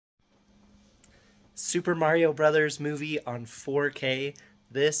Super Mario Brothers movie on 4K.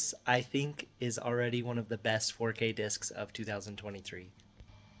 This, I think, is already one of the best 4K discs of 2023.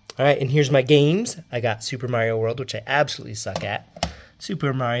 All right, and here's my games. I got Super Mario World, which I absolutely suck at.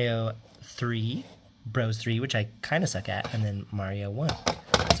 Super Mario 3, Bros 3, which I kind of suck at, and then Mario 1.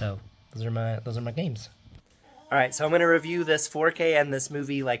 So those are my games. All right, so I'm going to review this 4K and this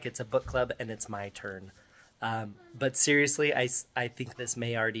movie like it's a book club and it's my turn. But seriously, I think this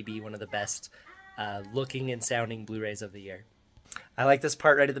may already be one of the best looking and sounding Blu-rays of the year. I like this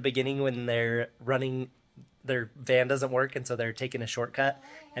part right at the beginning when they're running, their van doesn't work, and so they're taking a shortcut,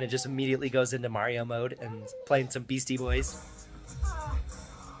 and it just immediately goes into Mario mode and playing some Beastie Boys.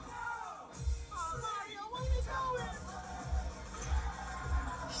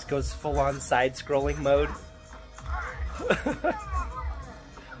 Just goes full-on side-scrolling mode.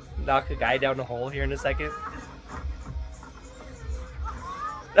 Knock a guy down a hole here in a second.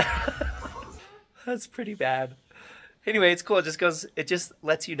 That's pretty bad. Anyway, it's cool. It just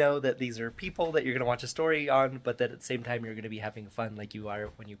lets you know that these are people that you're going to watch a story on, but that at the same time you're going to be having fun like you are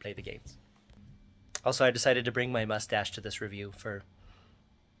when you play the games. Also, I decided to bring my mustache to this review,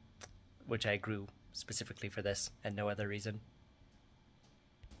 which I grew specifically for this and no other reason.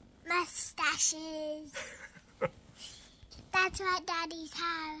 Mustaches. That's what daddies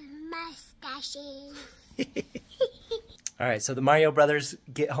have, mustaches. All right, so the Mario Brothers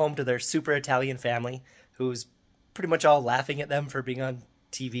get home to their super Italian family, who's pretty much all laughing at them for being on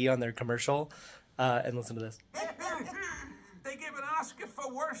TV on their commercial. And listen to this. They give an Oscar for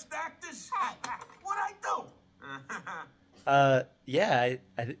worst actors? What'd I do? Yeah,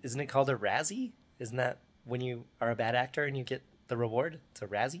 isn't it called a Razzie? Isn't that when you are a bad actor and you get the reward? It's a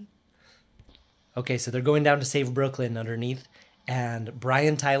Razzie? Okay, so they're going down to save Brooklyn underneath, and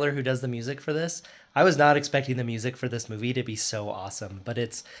Brian Tyler, who does the music for this, I was not expecting the music for this movie to be so awesome, but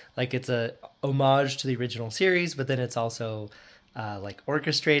it's a homage to the original series, but then it's also like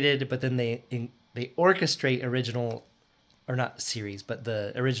orchestrated, but then they orchestrate original, or not series, but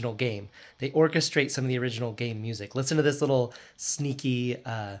the original game. They orchestrate some of the original game music. Listen to this little sneaky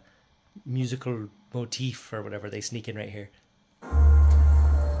musical motif or whatever they sneak in right here.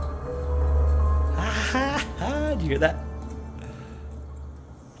 Do you hear that?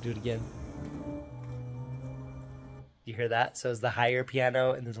 Do it again. You hear that? So it's the higher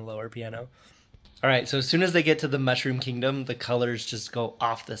piano and then the lower piano. All right, so as soon as they get to the Mushroom Kingdom, the colors just go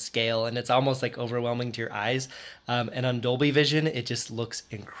off the scale, and it's almost like overwhelming to your eyes. And on Dolby Vision, it just looks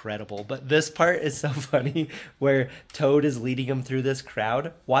incredible. But this part is so funny, where Toad is leading him through this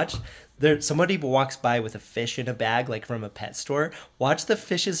crowd. Watch, somebody walks by with a fish in a bag, like from a pet store. Watch the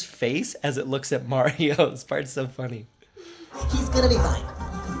fish's face as it looks at Mario. This part's so funny. He's gonna be fine.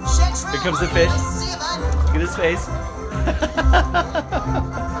 Here comes the fish. Look at his face.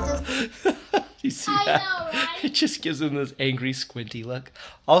 You see that? I know, right? It just gives him this angry, squinty look.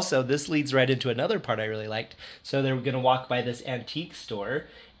 Also, this leads right into another part I really liked. So they're going to walk by this antique store,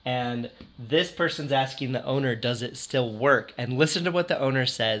 and this person's asking the owner, does it still work? And listen to what the owner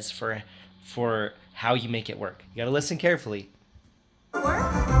says for how you make it work. You got to listen carefully. Work?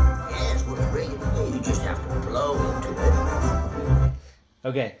 Yes, we're bringing it. You just have to blow into it.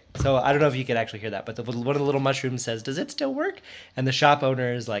 Okay, so I don't know if you could actually hear that, but one of the little mushrooms says, does it still work? And the shop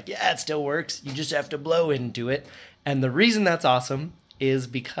owner is like, yeah, it still works. You just have to blow into it. And the reason that's awesome is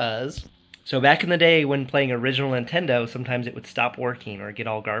because, so back in the day when playing original Nintendo, sometimes it would stop working or get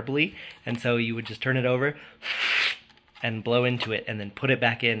all garbly. And so you would just turn it over and blow into it and then put it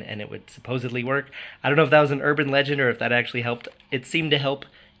back in and it would supposedly work. I don't know if that was an urban legend or if that actually helped. It seemed to help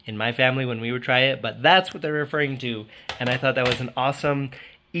in my family when we would try it, but that's what they're referring to. And I thought that was an awesome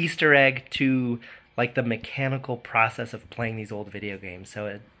Easter egg to like the mechanical process of playing these old video games.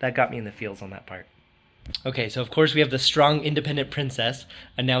 So that got me in the feels on that part. Okay, so of course we have the strong, independent princess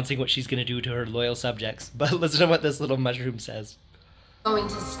announcing what she's going to do to her loyal subjects. But listen to what this little mushroom says. Going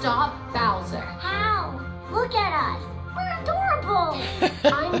to stop Bowser. How? Look at us. We're adorable.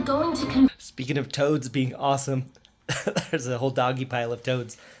 I'm going to Speaking of toads being awesome, there's a whole doggy pile of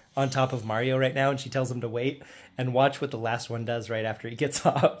toads on top of Mario right now, and she tells him to wait, and watch what the last one does right after he gets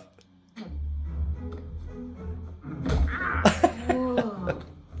off.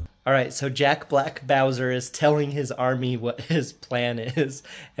 All right, so Jack Black Bowser is telling his army what his plan is,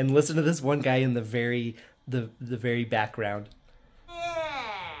 and listen to this one guy in the very background. Yeah.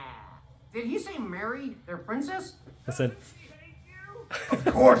 Did he say marry their princess? Listen. Of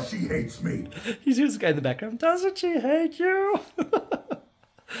course she hates me. You see this guy in the background. Doesn't she hate you?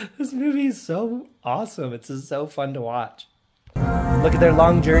 This movie is so awesome. It's just so fun to watch. Look at their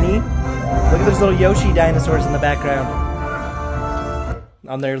long journey. Look at those little Yoshi dinosaurs in the background.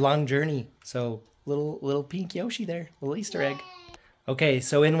 On their long journey. So little pink Yoshi there, little Easter egg. Okay,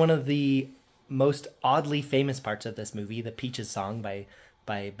 so in one of the most oddly famous parts of this movie, the Peaches song by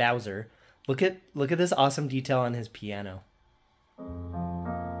Bowser, look at this awesome detail on his piano.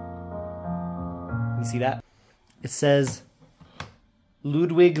 You see that? It says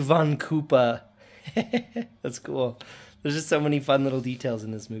Ludwig von Koopa. That's cool. There's just so many fun little details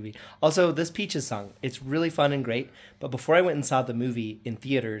in this movie. Also, this Peaches song, it's really fun and great, but before I went and saw the movie in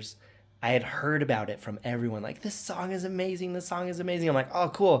theaters, I had heard about it from everyone. Like, this song is amazing, this song is amazing. I'm like, oh,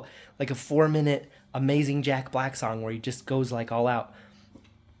 cool. Like a 4-minute amazing Jack Black song where he just goes like all out.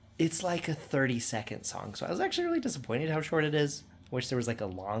 It's like a 30-second song, so I was actually really disappointed how short it is. I wish there was like a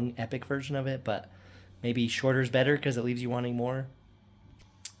long epic version of it, but maybe shorter's better because it leaves you wanting more.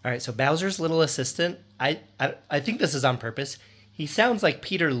 All right, so Bowser's little assistant, I think this is on purpose. He sounds like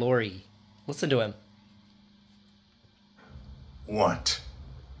Peter Lorre. Listen to him. What?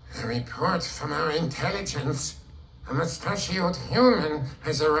 A report from our intelligence. A mustachioed human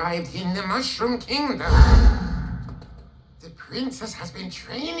has arrived in the Mushroom Kingdom. The princess has been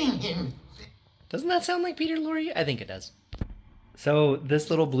training him. Doesn't that sound like Peter Lorre? I think it does. So this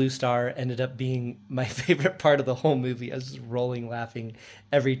little blue star ended up being my favorite part of the whole movie. I was just rolling laughing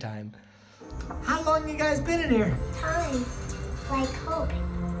every time. How long you guys been in here? Time, like hope,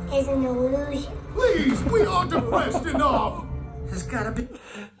 is an illusion. Please, we are depressed enough. There's gotta be...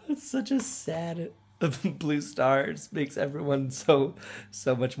 It's such a sad blue star. It just makes everyone so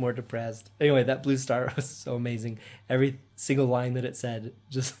much more depressed. Anyway, that blue star was so amazing. Every single line that it said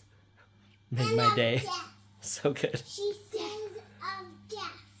just made my day. Death. So good. She says of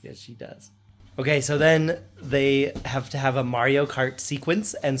death. Yes, she does. Okay, so then they have to have a Mario Kart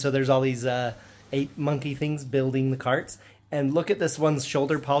sequence, and so there's all these 8 monkey things building the carts. And look at this one's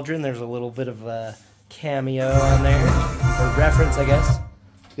shoulder pauldron. There's a little bit of a cameo on there, or reference, I guess.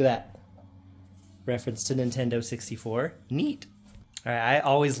 Look at that. Reference to Nintendo 64. Neat. All right, I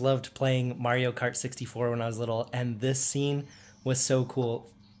always loved playing Mario Kart 64 when I was little, and this scene was so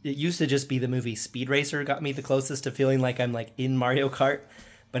cool. It used to just be the movie Speed Racer got me the closest to feeling like I'm like in Mario Kart,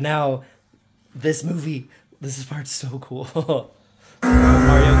 but now this movie, this part's so cool.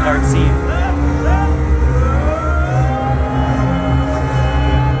 Mario Kart scene.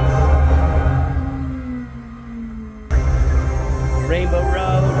 Rainbow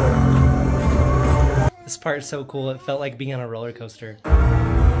Road. This part is so cool. It felt like being on a roller coaster. So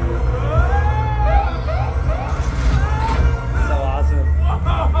awesome.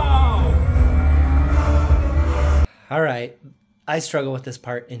 All right. I struggle with this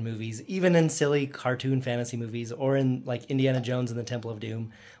part in movies, even in silly cartoon fantasy movies or in like Indiana Jones and the Temple of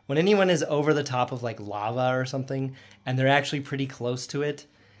Doom. When anyone is over the top of like lava or something and they're actually pretty close to it,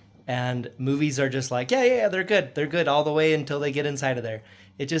 and movies are just like, yeah, they're good all the way until they get inside of there.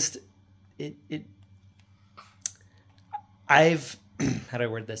 I've, how do I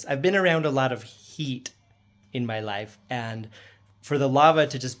word this? I've been around a lot of heat in my life, and for the lava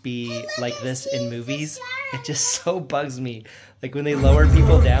to just be like this in movies, it just so bugs me. Like when they lower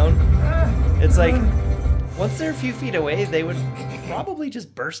people down, it's like, once they're a few feet away, they would probably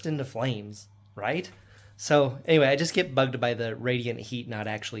just burst into flames, right? So anyway, I just get bugged by the radiant heat not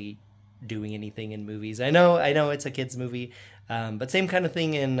actually doing anything in movies. I know it's a kid's movie, but same kind of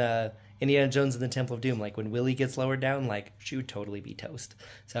thing in Indiana Jones and the Temple of Doom. Like when Willie gets lowered down, like she would totally be toast.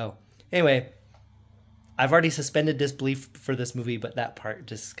 So anyway, I've already suspended disbelief for this movie, but that part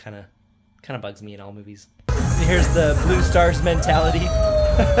just kind of bugs me in all movies. Here's the Blue Stars mentality.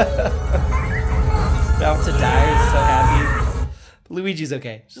 About to die, so happy. But Luigi's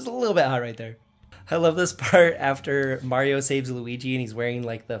okay. Just a little bit hot right there. I love this part after Mario saves Luigi and he's wearing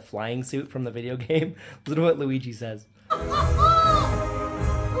like the flying suit from the video game. Listen to what Luigi says.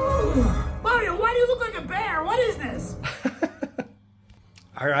 Mario, why do you look like a bear? What is this?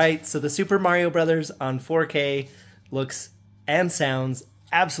 All right, so the Super Mario Brothers on 4K looks and sounds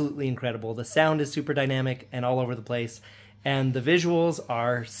absolutely incredible. The sound is super dynamic and all over the place, and the visuals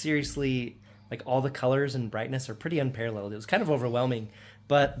are seriously, like, all the colors and brightness are pretty unparalleled. It was kind of overwhelming,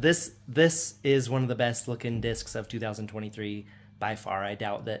 but this is one of the best looking discs of 2023 by far. I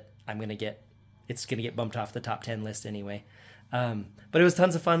doubt that it's gonna get bumped off the top 10 list anyway. But it was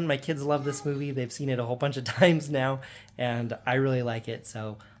tons of fun. My kids love this movie. They've seen it a whole bunch of times now, and I really like it,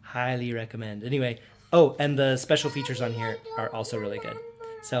 so highly recommend. Anyway, oh, and the special features on here are also really good.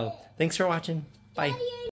 So thanks for watching. Bye.